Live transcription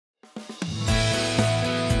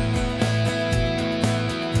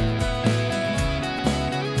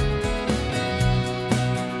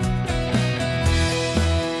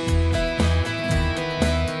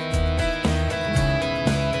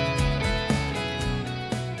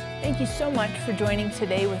Thank you so much for joining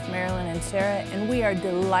today with Marilyn and Sarah, and we are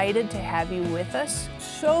delighted to have you with us.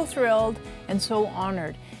 So thrilled and so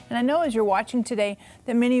honored. And I know as you're watching today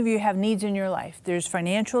that many of you have needs in your life. There's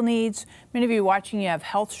financial needs. Many of you watching, you have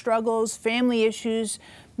health struggles, family issues.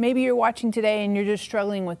 Maybe you're watching today and you're just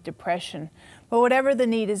struggling with depression. But whatever the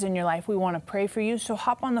need is in your life, we want to pray for you. So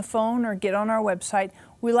hop on the phone or get on our website.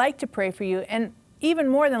 We like to pray for you. And even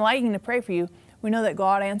more than liking to pray for you, we know that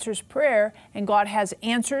God answers prayer, and God has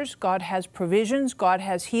answers, God has provisions, God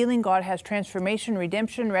has healing, God has transformation,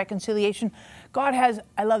 redemption, reconciliation. God has,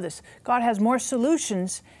 I love this, God has more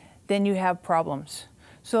solutions than you have problems.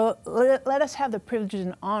 So let us have the privilege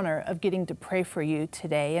and honor of getting to pray for you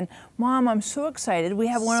today. And Mom, I'm so excited. We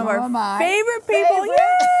have one of our favorite people.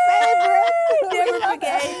 Deborah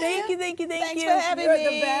Pegues. Thank you. Thanks for having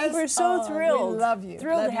me. We're so thrilled. We love you.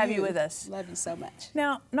 Thrilled to have you with us. Love you so much.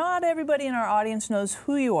 Now, not everybody in our audience knows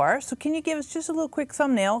who you are, so can you give us just a little quick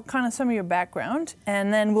thumbnail, kind of some of your background,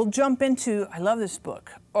 and then we'll jump into, I love this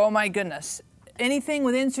book. Oh my goodness. Anything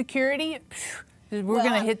with insecurity? We're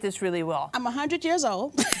going to hit this really well. I'm 100 years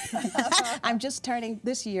old. I'm just turning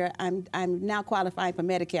this year. I'm now qualifying for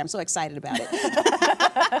Medicare. I'm so excited about it.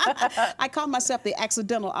 I call myself the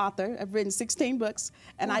accidental author. I've written 16 books,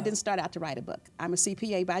 and I didn't start out to write a book. I'm a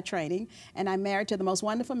CPA by training, and I'm married to the most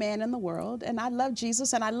wonderful man in the world, and I love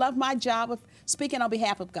Jesus, and I love my job of speaking on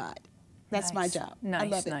behalf of God. That's my job. I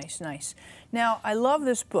love it. Nice. Now, I love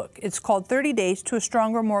this book. It's called 30 Days to a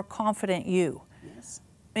Stronger, More Confident You. Yes.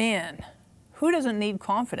 Man. Who doesn't need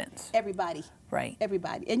confidence? Everybody. Right.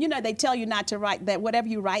 Everybody. And you know, they tell you not to write, that whatever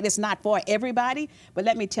you write is not for everybody. But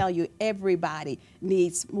let me tell you, everybody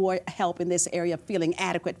needs more help in this area of feeling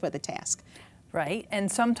adequate for the task. Right. And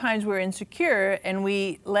sometimes we're insecure and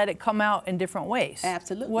we let it come out in different ways.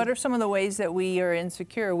 Absolutely. What are some of the ways that we are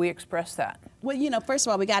insecure, we express that? Well, you know, first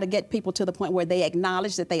of all, we got to get people to the point where they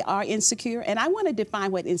acknowledge that they are insecure. And I want to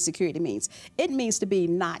define what insecurity means. It means to be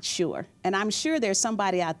not sure. And I'm sure there's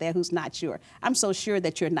somebody out there who's not sure. I'm so sure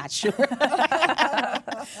that you're not sure.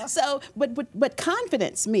 So, but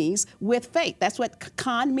confidence means with faith. That's what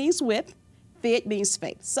con means with. It means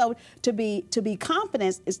faith. So to be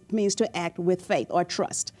confident means to act with faith or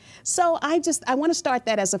trust. So I want to start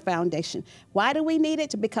that as a foundation. Why do we need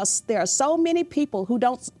it? Because there are so many people who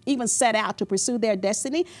don't even set out to pursue their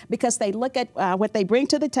destiny because they look at what they bring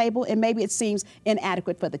to the table and maybe it seems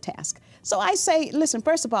inadequate for the task. So I say, listen,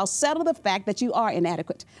 first of all, settle the fact that you are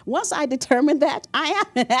inadequate. Once I determine that, I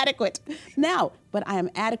am inadequate. Now, but I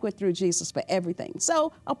am adequate through Jesus for everything.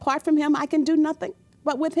 So apart from him, I can do nothing.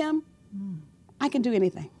 But with him, I can do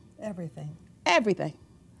anything. Everything. Everything.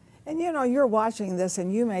 And you know, you're watching this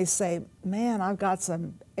and you may say, man, I've got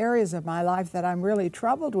some areas of my life that I'm really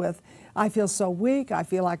troubled with. I feel so weak. I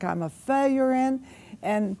feel like I'm a failure in.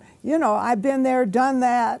 And you know, I've been there, done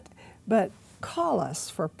that. But call us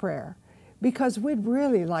for prayer because we'd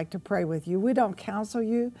really like to pray with you. We don't counsel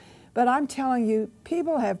you. But I'm telling you,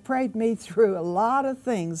 people have prayed me through a lot of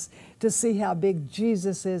things to see how big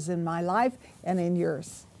Jesus is in my life and in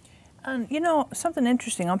yours. You know, something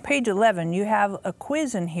interesting, on page 11, you have a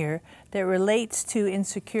quiz in here that relates to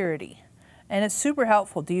insecurity. And it's super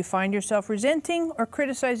helpful. Do you find yourself resenting or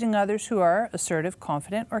criticizing others who are assertive,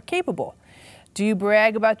 confident, or capable? Do you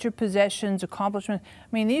brag about your possessions, accomplishments? I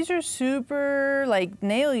mean, these are super, like,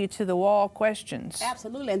 nail you to the wall questions.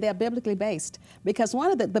 Absolutely, and they're biblically based. Because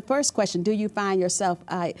one of the first question, do you find yourself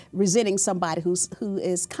resenting somebody who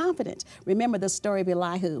is confident? Remember the story of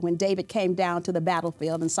Elihu when David came down to the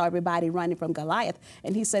battlefield and saw everybody running from Goliath,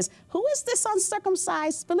 and he says, who is this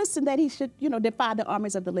uncircumcised Philistine that he should, you know, defy the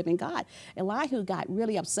armies of the living God? Elihu got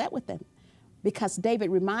really upset with him because David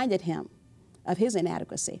reminded him of his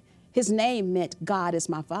inadequacy. His name meant God is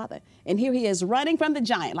my father. And here he is running from the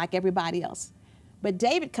giant like everybody else. But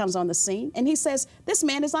David comes on the scene and he says, this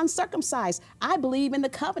man is uncircumcised. I believe in the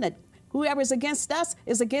covenant. Whoever is against us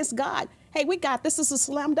is against God. Hey, we got this. This is a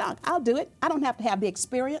slam dunk. I'll do it. I don't have to have the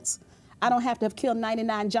experience. I don't have to have killed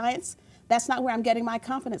 99 giants. That's not where I'm getting my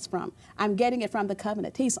confidence from. I'm getting it from the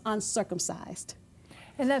covenant. He's uncircumcised.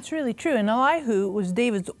 And that's really true. And Elihu was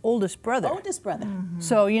David's oldest brother. Oldest brother. Mm-hmm.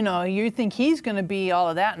 So, you know, you think he's going to be all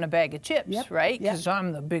of that in a bag of chips, right? Because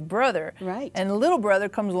I'm the big brother. Right. And the little brother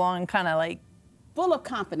comes along and kind of like... full of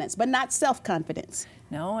confidence, but not self-confidence.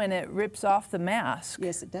 No, and it rips off the mask.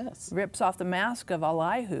 Yes, it does. Rips off the mask of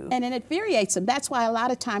Elihu. And it infuriates them. That's why a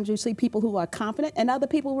lot of times you see people who are confident and other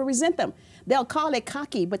people will resent them. They'll call it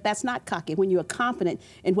cocky, but that's not cocky when you're confident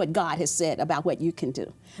in what God has said about what you can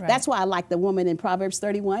do. Right. That's why I like the woman in Proverbs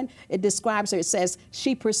 31. It describes her, it says,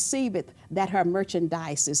 she perceiveth that her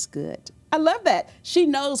merchandise is good. I love that. She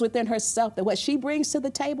knows within herself that what she brings to the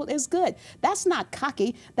table is good. That's not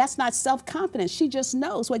cocky. That's not self-confidence. She just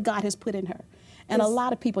knows what God has put in her. And a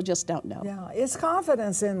lot of people just don't know. Yeah, it's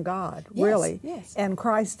confidence in God, Yes, really, yes. and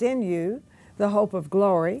Christ in you, the hope of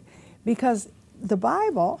glory, because the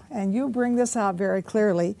Bible, and you bring this out very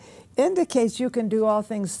clearly, indicates you can do all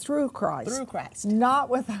things through Christ. Through Christ. Not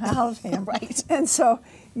without Him. Right. And so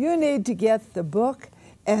you need to get the book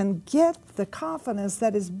and get the confidence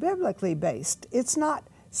that is biblically based. It's not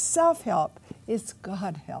self-help, it's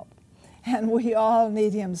God-help. And we all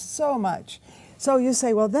need Him so much. So you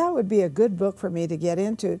say, well, that would be a good book for me to get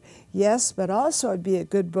into. Yes, but also it'd be a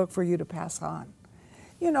good book for you to pass on.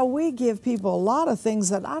 You know, we give people a lot of things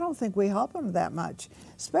that I don't think we help them that much,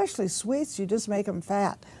 especially sweets. You just make them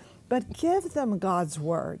fat. But give them God's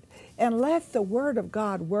Word and let the Word of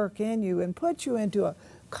God work in you and put you into a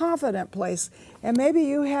confident place. And maybe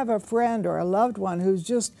you have a friend or a loved one who's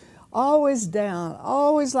just always down,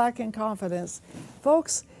 always lacking confidence.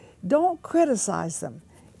 Folks, don't criticize them.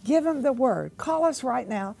 Give them the Word. Call us right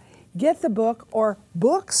now. Get the book or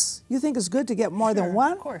books. You think it's good to get more than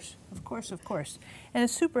one? Of course, of course, of course. And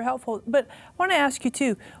it's super helpful. But I want to ask you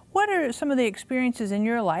too, what are some of the experiences in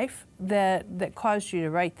your life that caused you to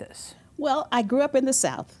write this? Well, I grew up in the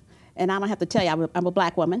South, and I don't have to tell you, I'm a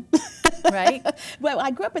black woman. Right. Well,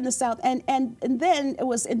 I grew up in the South, and then it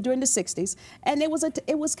was during the 60s, and it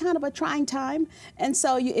was kind of a trying time. And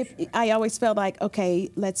so I always felt like,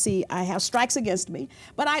 okay, let's see, I have strikes against me.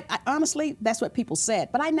 But I honestly, that's what people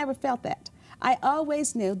said, but I never felt that. I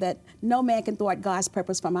always knew that no man can thwart God's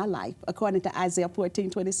purpose for my life, according to Isaiah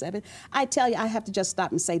 14:27. I tell you, I have to just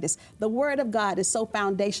stop and say this. The Word of God is so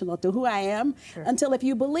foundational to who I am, until if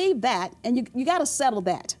you believe that, and you got to settle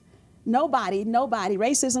that. Nobody,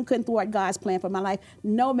 racism couldn't thwart God's plan for my life.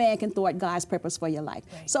 No man can thwart God's purpose for your life.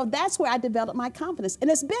 Right. So that's where I developed my confidence. And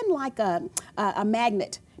it's been like a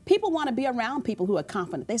magnet. People want to be around people who are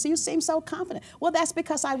confident. They say, you seem so confident. Well, that's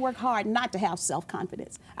because I work hard not to have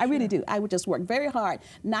self-confidence. I really do. I would just work very hard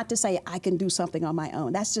not to say I can do something on my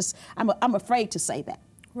own. That's just, I'm afraid to say that.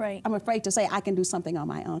 Right. I'm afraid to say I can do something on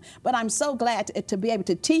my own. But I'm so glad to be able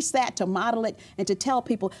to teach that, to model it, and to tell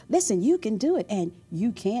people, listen, you can do it, and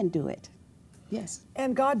you can do it. Yes.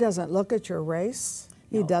 And God doesn't look at your race.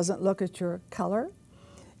 No. He doesn't look at your color.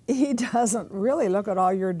 He doesn't really look at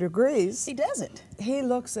all your degrees. He doesn't. He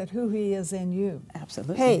looks at who He is in you.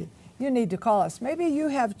 Absolutely. Hey, you need to call us. Maybe you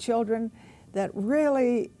have children that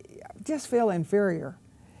really just feel inferior,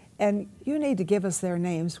 and you need to give us their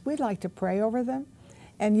names. We'd like to pray over them.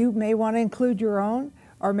 And you may want to include your own,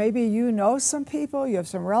 or maybe you know some people, you have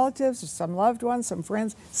some relatives, some loved ones, some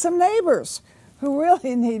friends, some neighbors who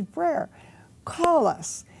really need prayer. Call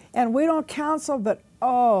us. And we don't counsel, but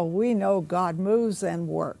oh, we know God moves and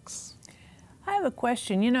works. I have a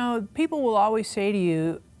question. You know, people will always say to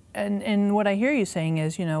you, and what I hear you saying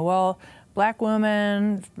is, you know, well, black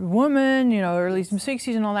woman, you know, early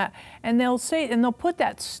 60s and all that, and they'll say, and they'll put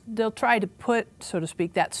that, they'll try to put, so to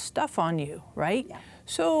speak, that stuff on you, right? Yeah.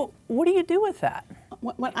 So what do you do with that?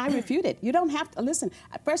 When I refute it, you don't have to listen.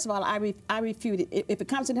 First of all, I refute it. If it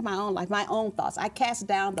comes into my own life, my own thoughts, I cast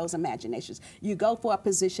down those imaginations. You go for a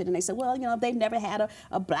position and they say, well, you know, they've never had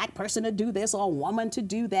a black person to do this or a woman to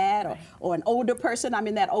do that, or an older person. I'm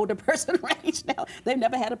in that older person range now. They've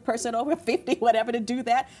never had a person over 50, whatever, to do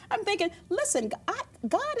that. I'm thinking, listen,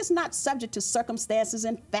 God is not subject to circumstances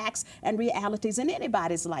and facts and realities in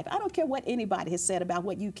anybody's life. I don't care what anybody has said about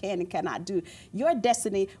what you can and cannot do. Your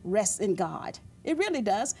destiny rests in God. It really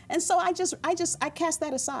does. And so I cast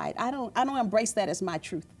that aside. I don't embrace that as my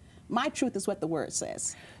truth. My truth is what the Word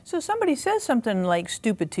says. So somebody says something like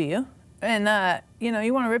stupid to you, and you know,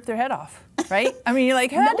 you want to rip their head off, right? I mean, you're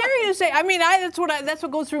like, how dare you say? I mean, that's what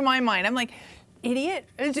goes through my mind. I'm like, idiot.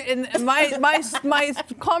 And my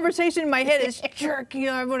conversation in my head is jerk. You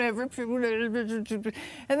know, I want to rip your,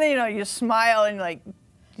 and then you know, you smile and you're like.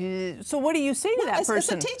 So what do you say to that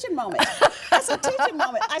person? It's a teaching moment. It's a teaching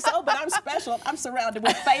moment. I said, oh, but I'm special. I'm surrounded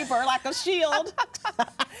with favor like a shield.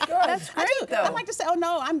 That's great, though. I like to say, oh,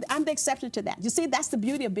 no, I'm the exception to that. You see, that's the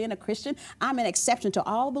beauty of being a Christian. I'm an exception to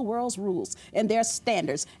all the world's rules and their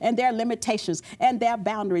standards and their limitations and their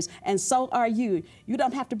boundaries, and so are you. You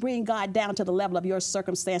don't have to bring God down to the level of your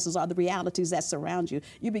circumstances or the realities that surround you.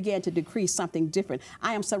 You begin to decree something different.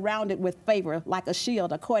 I am surrounded with favor like a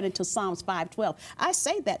shield, according to Psalms 5:12. I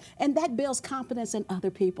say that. And that builds confidence in other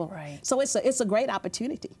people. Right. So it's a great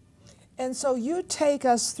opportunity. And so you take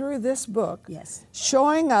us through this book, Yes.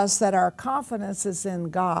 showing us that our confidence is in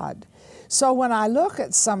God. So when I look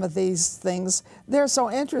at some of these things, they're so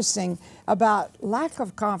interesting. About lack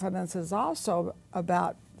of confidence is also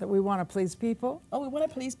about that we want to please people. Oh, we want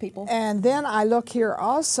to please people. And then I look here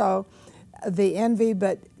also, the envy,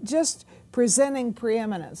 but just presenting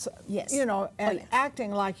preeminence. Yes. You know, and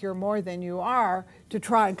acting like you're more than you are to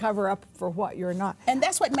try and cover up for what you're not. And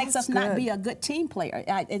that's what makes us not be a good team player.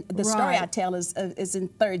 The story I tell is in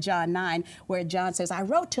 3 John 9, where John says, I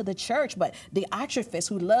wrote to the church, but the archivist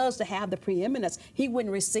who loves to have the preeminence, he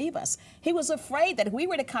wouldn't receive us. He was afraid that if we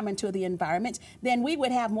were to come into the environment, then we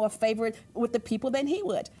would have more favor with the people than he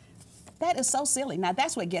would. That is so silly. Now,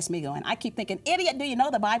 that's what gets me going. I keep thinking, idiot, do you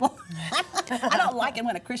know the Bible? I don't like it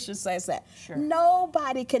when a Christian says that. Sure.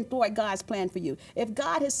 Nobody can thwart God's plan for you. If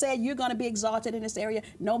God has said you're going to be exalted in this area,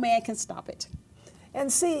 no man can stop it.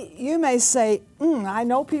 And see, you may say, I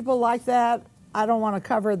know people like that. I don't want to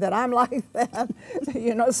cover that I'm like that.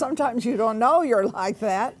 You know, sometimes you don't know you're like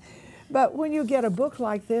that. But when you get a book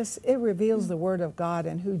like this, it reveals the Word of God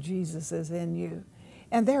and who Jesus is in you.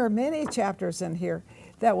 And there are many chapters in here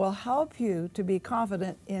that will help you to be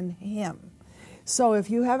confident in Him. So if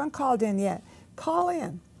you haven't called in yet, call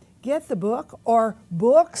in. Get the book or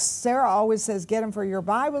books. Sarah always says get them for your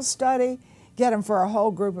Bible study, get them for a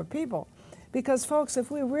whole group of people. Because folks,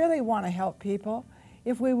 if we really want to help people,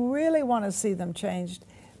 if we really want to see them changed,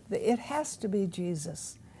 it has to be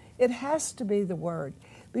Jesus. It has to be the Word.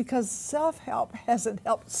 Because self-help hasn't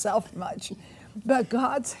helped self much. But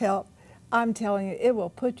God's help, I'm telling you, it will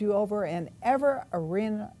put you over in every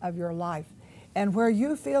arena of your life. And where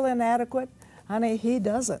you feel inadequate, honey, He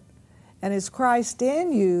doesn't. And it's Christ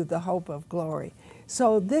in you, the hope of glory.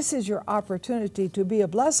 So this is your opportunity to be a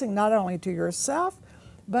blessing not only to yourself,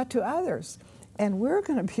 but to others. And we're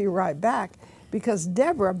going to be right back because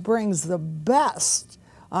Deborah brings the best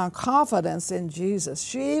on confidence in Jesus.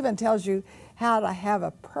 She even tells you how to have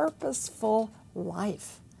a purposeful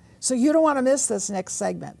life. So you don't want to miss this next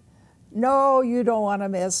segment. No, you don't want to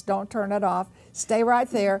miss. Don't turn it off. Stay right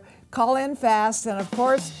there. Call in fast. And of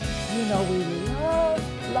course, you know we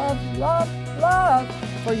love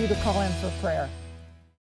for you to call in for prayer.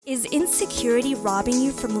 Is insecurity robbing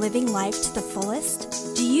you from living life to the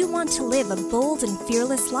fullest? Do you want to live a bold and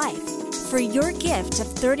fearless life? For your gift of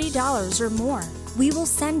 $30 or more, we will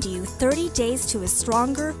send you 30 Days to a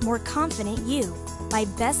Stronger, More Confident You by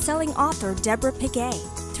best-selling author Deborah Pegues.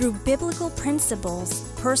 Through biblical principles,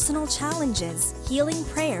 personal challenges, healing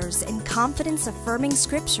prayers, and confidence-affirming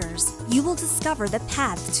scriptures, you will discover the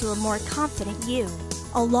path to a more confident you.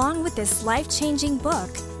 Along with this life-changing book,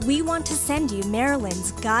 we want to send you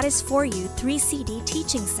Marilyn's God is For You 3-CD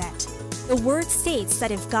teaching set. The Word states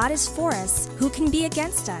that if God is for us, who can be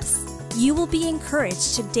against us? You will be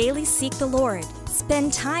encouraged to daily seek the Lord,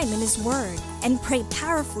 spend time in His Word, and pray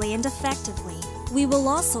powerfully and effectively. We will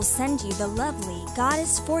also send you the lovely God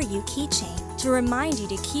is For You keychain to remind you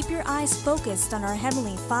to keep your eyes focused on our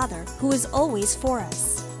Heavenly Father, who is always for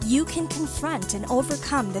us. You can confront and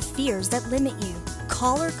overcome the fears that limit you.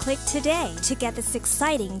 Call or click today to get this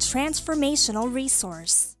exciting transformational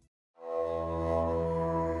resource.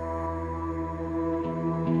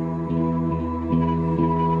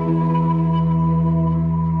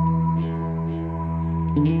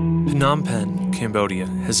 Phnom Penh, Cambodia,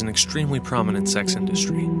 has an extremely prominent sex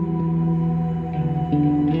industry.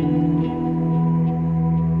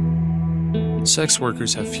 Sex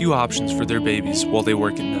workers have few options for their babies while they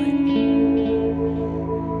work at night.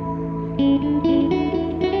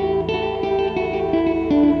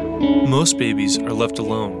 Most babies are left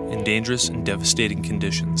alone in dangerous and devastating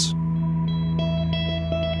conditions.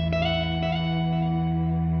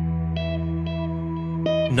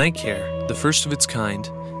 Night care, the first of its kind,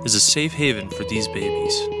 is a safe haven for these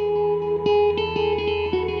babies.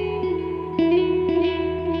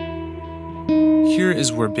 Here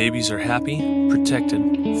is where babies are happy, protected,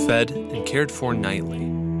 fed, and cared for nightly.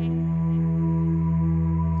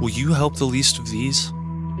 Will you help the least of these?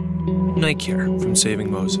 Night Care from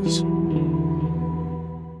Saving Moses.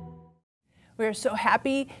 We're so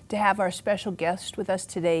happy to have our special guest with us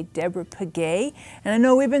today, Deborah Pegues. And I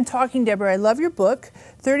know we've been talking, Deborah, I love your book,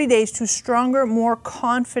 30 Days to Stronger, More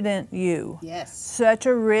Confident You. Yes. Such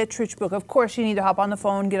a rich, rich book. Of course, you need to hop on the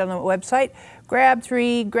phone, get on the website, grab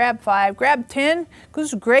 3, grab 5, grab 10,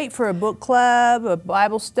 because it's great for a book club, a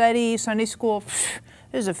Bible study, Sunday school.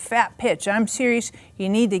 This is a fat pitch. I'm serious. You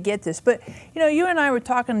need to get this. But, you know, you and I were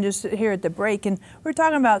talking just here at the break, and we were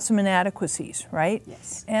talking about some inadequacies, right?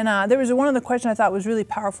 Yes. And there was one of the questions I thought was really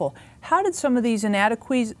powerful. How did some of these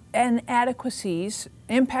inadequacies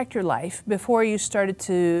impact your life before you started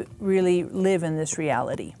to really live in this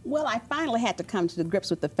reality? Well, I finally had to come to the grips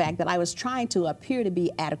with the fact that I was trying to appear to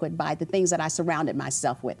be adequate by the things that I surrounded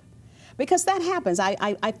myself with. Because that happens.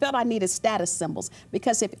 I felt I needed status symbols,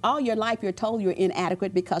 because if all your life you're told you're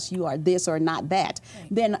inadequate because you are this or not that,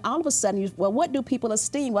 then all of a sudden, well, what do people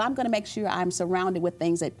esteem? Well, I'm going to make sure I'm surrounded with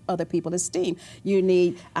things that other people esteem. You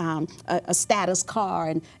need a status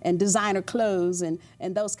car and designer clothes and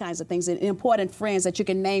those kinds of things, and important friends that you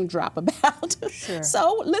can name drop about. Sure.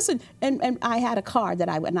 So listen, and I had a car that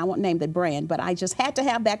and I won't name the brand, but I just had to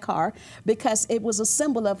have that car because it was a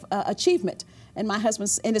symbol of achievement. And my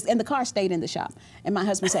husband, and the car stayed in the shop. And my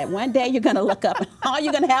husband said, one day you're going to look up, and all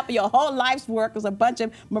you're going to have for your whole life's work is a bunch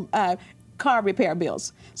of car repair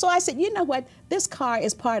bills. So I said, you know what? This car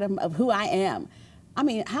is part of who I am. I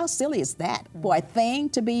mean, how silly is that for a thing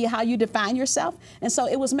to be how you define yourself? And so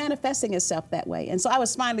it was manifesting itself that way. And so I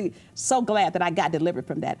was finally so glad that I got delivered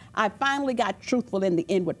from that. I finally got truthful in the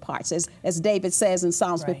inward parts, as David says in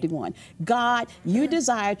Psalms 51. God, you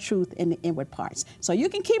desire truth in the inward parts. So you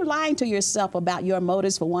can keep lying to yourself about your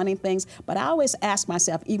motives for wanting things, but I always ask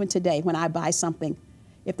myself, even today when I buy something,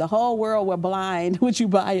 if the whole world were blind, would you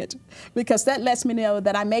buy it? Because that lets me know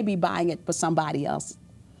that I may be buying it for somebody else.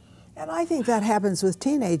 And I think that happens with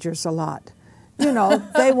teenagers a lot. You know,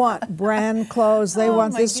 they want brand clothes, they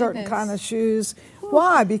want this certain kind of shoes.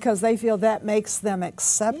 Why? Because they feel that makes them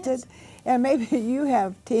accepted. Yes. And maybe you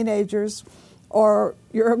have teenagers, or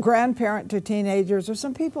you're a grandparent to teenagers, or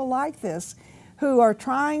some people like this, who are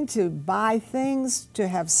trying to buy things to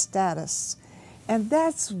have status. And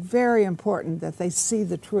that's very important, that they see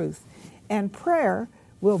the truth. And prayer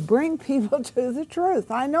will bring people to the truth.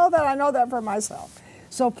 I know that for myself.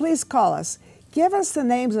 So please call us. Give us the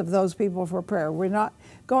names of those people for prayer. We're not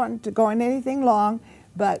going to go into anything long,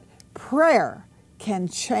 but prayer can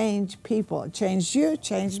change people. It changed you,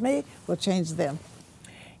 changed me, will change them.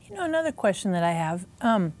 You know, another question that I have,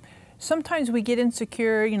 sometimes we get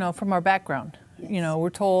insecure, you know, from our background. Yes. You know, we're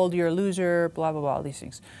told you're a loser, blah, blah, blah, all these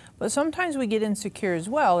things. But sometimes we get insecure as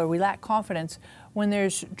well, or we lack confidence when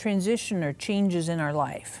there's transition or changes in our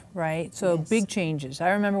life, right? So big changes. I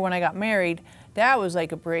remember when I got married, that was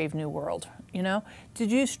like a brave new world, you know? Did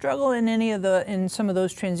you struggle in some of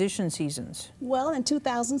those transition seasons? Well, in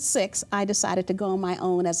 2006, I decided to go on my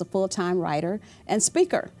own as a full-time writer and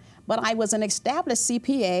speaker. But I was an established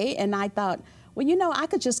CPA, and I thought, well, you know, I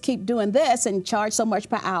could just keep doing this and charge so much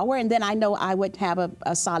per hour, and then I know I would have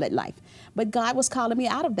a solid life. But God was calling me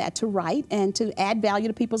out of that to write and to add value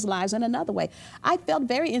to people's lives in another way. I felt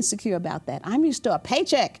very insecure about that. I'm used to a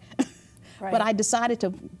paycheck. Right. But I decided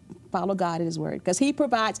to follow God in His Word, because He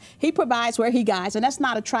provides where He guides. And that's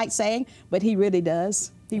not a trite saying, but He really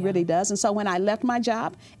does. He really does. And so when I left my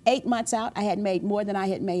job, 8 months out, I had made more than I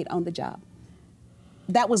had made on the job.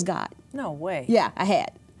 That was God. No way. Yeah, I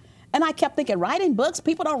had. And I kept thinking, writing books,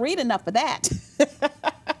 people don't read enough for that.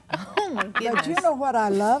 Oh my goodness. But you know what I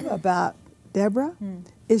love about Deborah?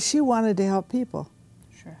 Is she wanted to help people.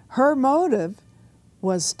 Sure. Her motive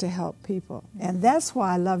was to help people. And that's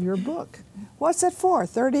why I love your book. What's it for?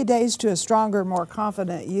 30 Days to a Stronger, More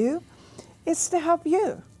Confident You? It's to help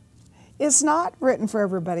you. It's not written for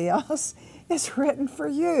everybody else. It's written for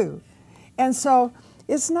you. And so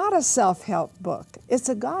it's not a self-help book. It's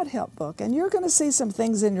a God-help book. And you're going to see some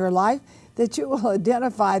things in your life that you will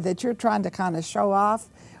identify that you're trying to kind of show off,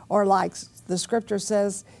 or like the scripture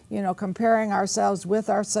says, you know, comparing ourselves with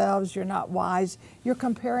ourselves, you're not wise. You're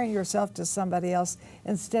comparing yourself to somebody else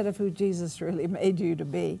instead of who Jesus really made you to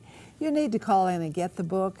be. You need to call in and get the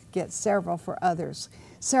book, get several for others.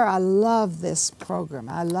 Sarah, I love this program.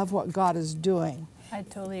 I love what God is doing. I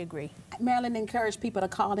totally agree. Marilyn encouraged people to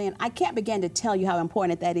call in. I can't begin to tell you how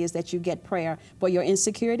important that is, that you get prayer for your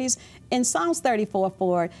insecurities. In Psalms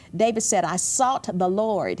 34:4, David said, I sought the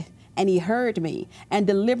Lord, and He heard me and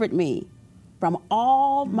delivered me from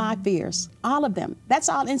all my fears, all of them. That's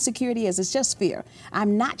all insecurity is. It's just fear.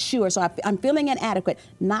 I'm not sure, so I'm feeling inadequate,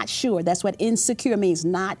 not sure. That's what insecure means,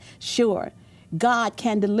 not sure. God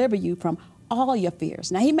can deliver you from all your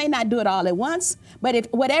fears. Now, He may not do it all at once, but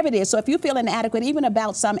whatever it is, so if you feel inadequate, even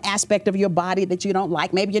about some aspect of your body that you don't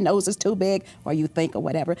like, maybe your nose is too big, or you think, or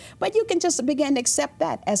whatever, but you can just begin to accept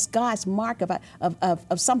that as God's mark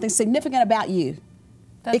of something significant about you.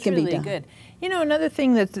 That's it can really be done. good. You know, another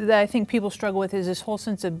thing that I think people struggle with is this whole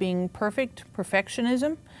sense of being perfect,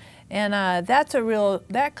 perfectionism. And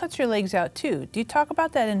that cuts your legs out too. Do you talk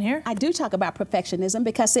about that in here? I do talk about perfectionism,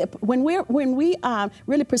 because when we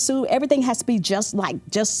really pursue, everything has to be just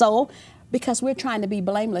so, because we're trying to be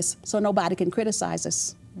blameless so nobody can criticize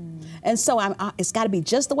us. And so it's got to be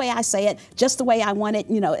just the way I say it, just the way I want it.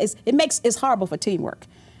 You know, it's horrible for teamwork.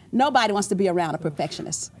 Nobody wants to be around a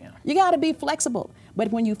perfectionist. Yeah. You got to be flexible.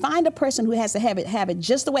 But when you find a person who has to have it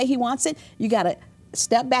just the way he wants it, you got to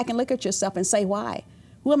step back and look at yourself and say, why?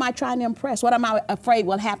 Who am I trying to impress? What am I afraid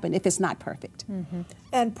will happen if it's not perfect? Mm-hmm.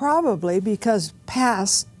 And probably because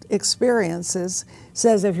past experiences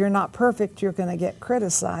says if you're not perfect, you're going to get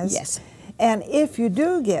criticized. Yes. And if you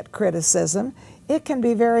do get criticism, it can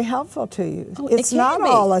be very helpful to you. Oh, it's not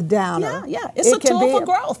all a downer. Yeah. It's a tool for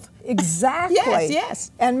growth. Exactly.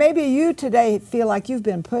 Yes. And maybe you today feel like you've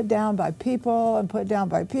been put down by people and put down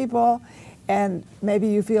by people, and maybe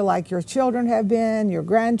you feel like your children have been, your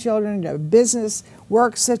grandchildren, your business,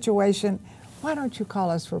 work situation. Why don't you call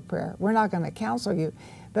us for prayer? We're not going to counsel you.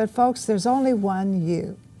 But folks, there's only one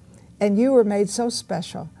you. And you were made so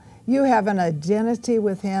special. You have an identity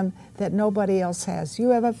with Him that nobody else has. You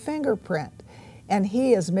have a fingerprint. And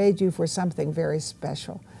He has made you for something very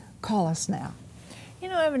special. Call us now. You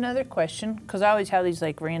know, I have another question, because I always have these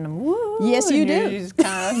like random woo. Yes, you do. You just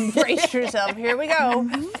kind of brace yourself. Here we go.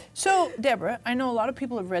 So, Deborah, I know a lot of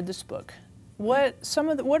people have read this book. What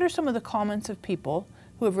are some of the comments of people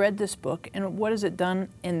who have read this book, and what has it done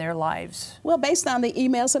in their lives? Well, based on the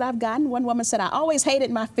emails that I've gotten, one woman said, I always hated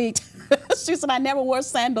my feet. She said, I never wore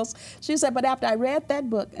sandals. She said, but after I read that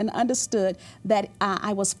book and understood that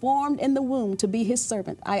I was formed in the womb to be His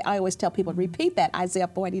servant, I always tell people, repeat that, Isaiah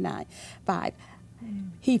 49:5.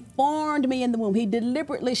 He formed me in the womb. He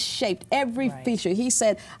deliberately shaped every feature. He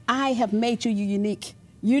said, I have made you unique,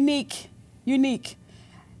 unique, unique.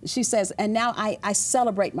 She says, and now I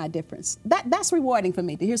celebrate my difference. That's rewarding for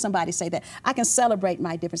me to hear somebody say that. I can celebrate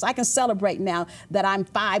my difference. I can celebrate now that I'm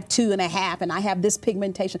 5'2.5" and I have this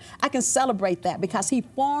pigmentation. I can celebrate that because He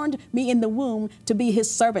formed me in the womb to be His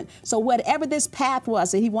servant. So whatever this path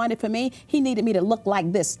was that He wanted for me, He needed me to look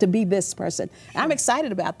like this, to be this person. Sure. I'm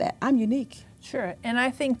excited about that. I'm unique. Sure, and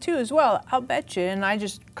I think too as well, I'll bet you, and I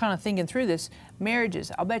just kind of thinking through this,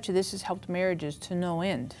 marriages, I'll bet you this has helped marriages to no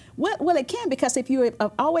end. Well, it can, because if you're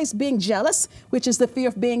always being jealous, which is the fear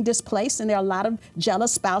of being displaced, and there are a lot of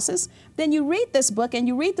jealous spouses, then you read this book and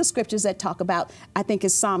you read the scriptures that talk about, I think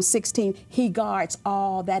it's Psalm 16, He guards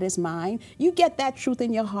all that is mine. You get that truth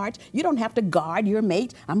in your heart. You don't have to guard your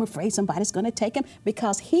mate. I'm afraid somebody's going to take him,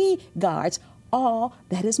 because He guards all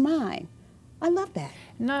that is mine. I love that.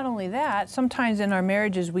 Not only that, sometimes in our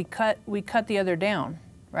marriages we cut the other down,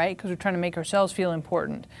 right? Because we're trying to make ourselves feel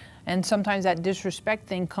important. And sometimes that disrespect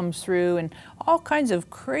thing comes through, and all kinds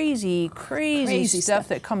of crazy stuff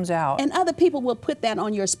that comes out. And other people will put that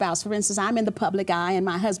on your spouse. For instance, I'm in the public eye and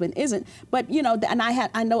my husband isn't. But, you know, and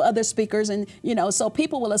I know other speakers, and, you know, so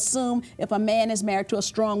people will assume if a man is married to a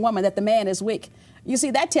strong woman that the man is weak. You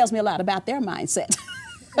see, that tells me a lot about their mindset.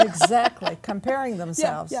 Exactly, comparing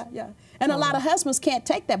themselves. Yeah. And a lot of husbands can't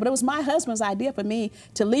take that, but it was my husband's idea for me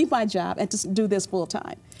to leave my job and to do this full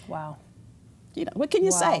time. Wow. You know, what can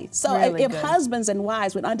you say? So really if good. husbands and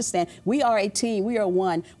wives would understand, we are a team, we are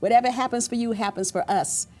one. Whatever happens for you happens for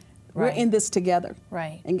us. We're in this together.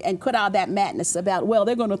 Right. And cut all that madness about, well,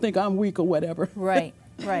 they're going to think I'm weak or whatever. Right.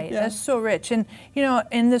 That's so rich. And, you know,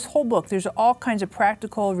 in this whole book, there's all kinds of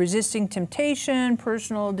practical resisting temptation,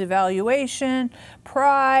 personal devaluation,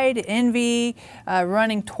 pride, envy,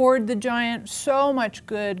 running toward the giant, so much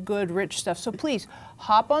good, rich stuff. So please,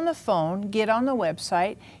 hop on the phone, get on the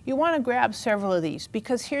website. You want to grab several of these,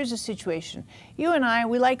 because here's the situation. You and I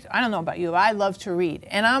don't know about you, but I love to read.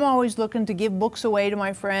 And I'm always looking to give books away to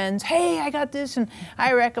my friends. Hey, I got this, and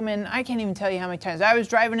I recommend, I can't even tell you how many times. I was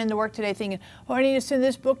driving into work today thinking, oh, I need to send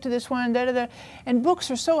this book to this one, da-da-da. And books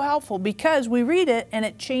are so helpful because we read it and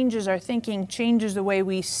it changes our thinking, changes the way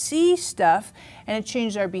we see stuff, and it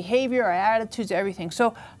changes our behavior, our attitudes, everything.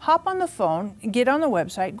 So hop on the phone, get on the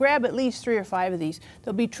website, grab at least 3 or 5 of these.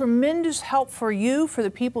 There'll be tremendous help for you, for the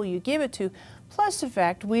people you give it to, plus the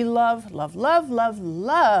fact we love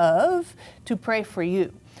to pray for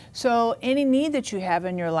you. So any need that you have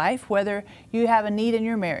in your life, whether you have a need in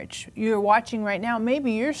your marriage, you're watching right now,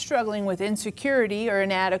 maybe you're struggling with insecurity or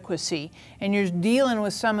inadequacy, and you're dealing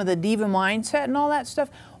with some of the diva mindset and all that stuff,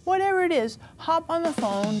 whatever it is, hop on the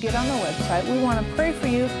phone, get on the website. We want to pray for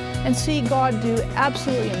you and see God do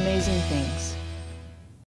absolutely amazing things.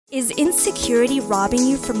 Is insecurity robbing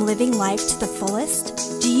you from living life to the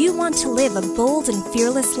fullest? Do you want to live a bold and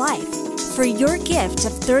fearless life? For your gift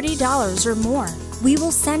of $30 or more, we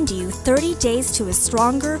will send you 30 Days to a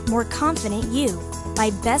Stronger, More Confident You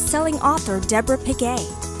by best-selling author Deborah Pegues.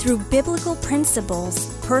 Through biblical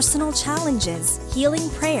principles, personal challenges, healing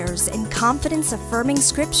prayers, and confidence-affirming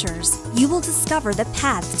scriptures, you will discover the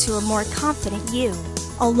path to a more confident you.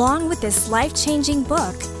 Along with this life-changing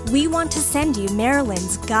book, we want to send you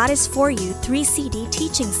Marilyn's God is For You 3-CD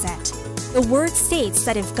teaching set. The word states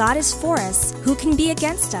that if God is for us, who can be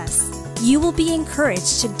against us? You will be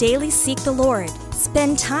encouraged to daily seek the Lord,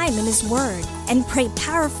 spend time in His Word, and pray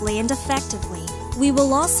powerfully and effectively. We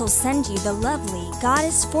will also send you the lovely God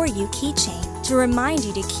is For You keychain to remind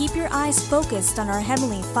you to keep your eyes focused on our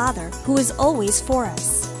Heavenly Father, who is always for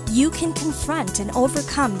us. You can confront and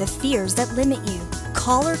overcome the fears that limit you.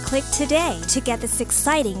 Call or click today to get this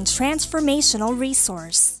exciting transformational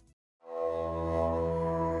resource.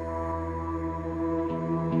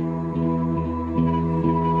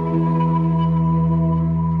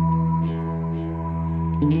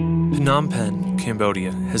 Phnom Penh,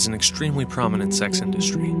 Cambodia, has an extremely prominent sex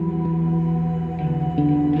industry.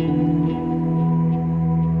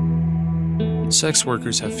 Sex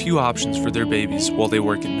workers have few options for their babies while they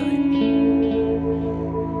work at night.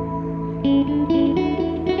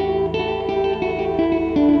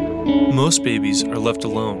 Most babies are left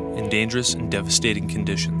alone in dangerous and devastating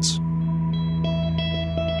conditions.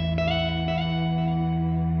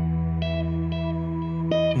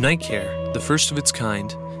 Night care, the first of its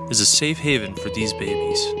kind, is a safe haven for these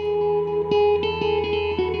babies.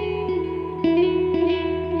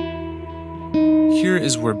 Here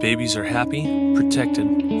is where babies are happy, protected,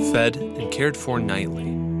 fed, and cared for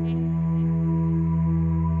nightly.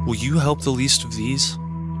 Will you help the least of these?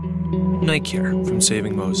 Night Care from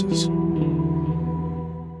Saving Moses.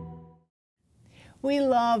 We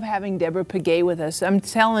love having Deborah Pegues with us. I'm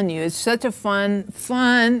telling you, it's such a fun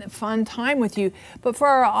time with you. But for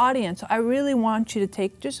our audience, I really want you to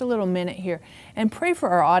take just a little minute here and pray for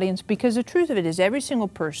our audience, because the truth of it is every single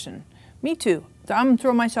person, me too, I'm going to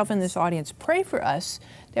throw myself in this audience, pray for us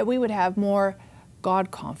that we would have more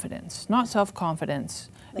God confidence, not self-confidence.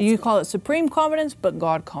 You call it supreme confidence, but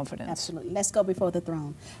God confidence. Absolutely. Let's go before the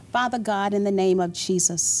throne. Father God, in the name of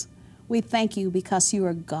Jesus, we thank you because you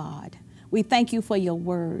are God. We thank you for your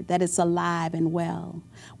word, that it's alive and well.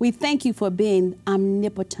 We thank you for being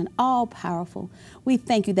omnipotent, all-powerful. We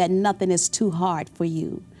thank you that nothing is too hard for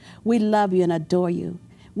you. We love you and adore you.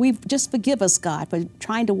 Just forgive us, God, for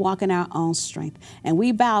trying to walk in our own strength. And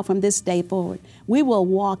we vow from this day forward, we will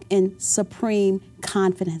walk in supreme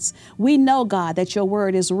confidence. We know, God, that your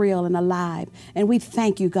word is real and alive. And we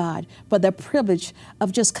thank you, God, for the privilege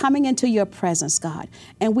of just coming into your presence, God.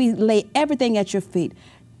 And we lay everything at your feet.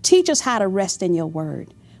 Teach us how to rest in your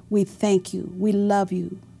word. We thank you. We love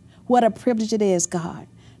you. What a privilege it is, God,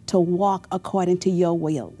 to walk according to your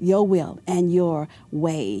will and your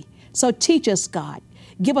way. So teach us, God.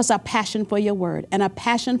 Give us a passion for your word and a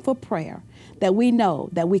passion for prayer, that we know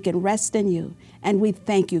that we can rest in you. And we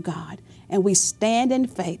thank you, God. And we stand in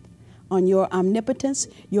faith on your omnipotence,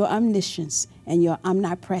 your omniscience, and your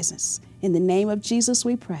omnipresence. In the name of Jesus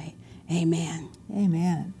we pray. Amen.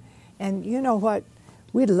 Amen. And you know what?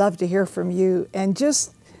 We'd love to hear from you and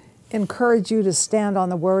just encourage you to stand on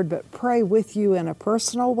the word, but pray with you in a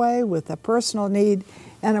personal way, with a personal need.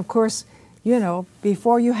 And of course, you know,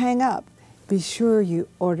 before you hang up, be sure you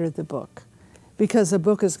order the book, because the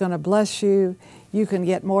book is going to bless you. You can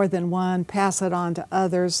get more than one, pass it on to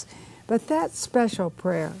others. But that special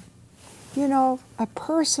prayer, you know, a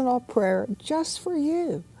personal prayer just for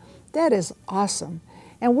you, that is awesome.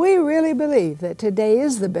 And we really believe that today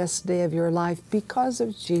is the best day of your life because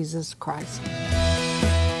of Jesus Christ.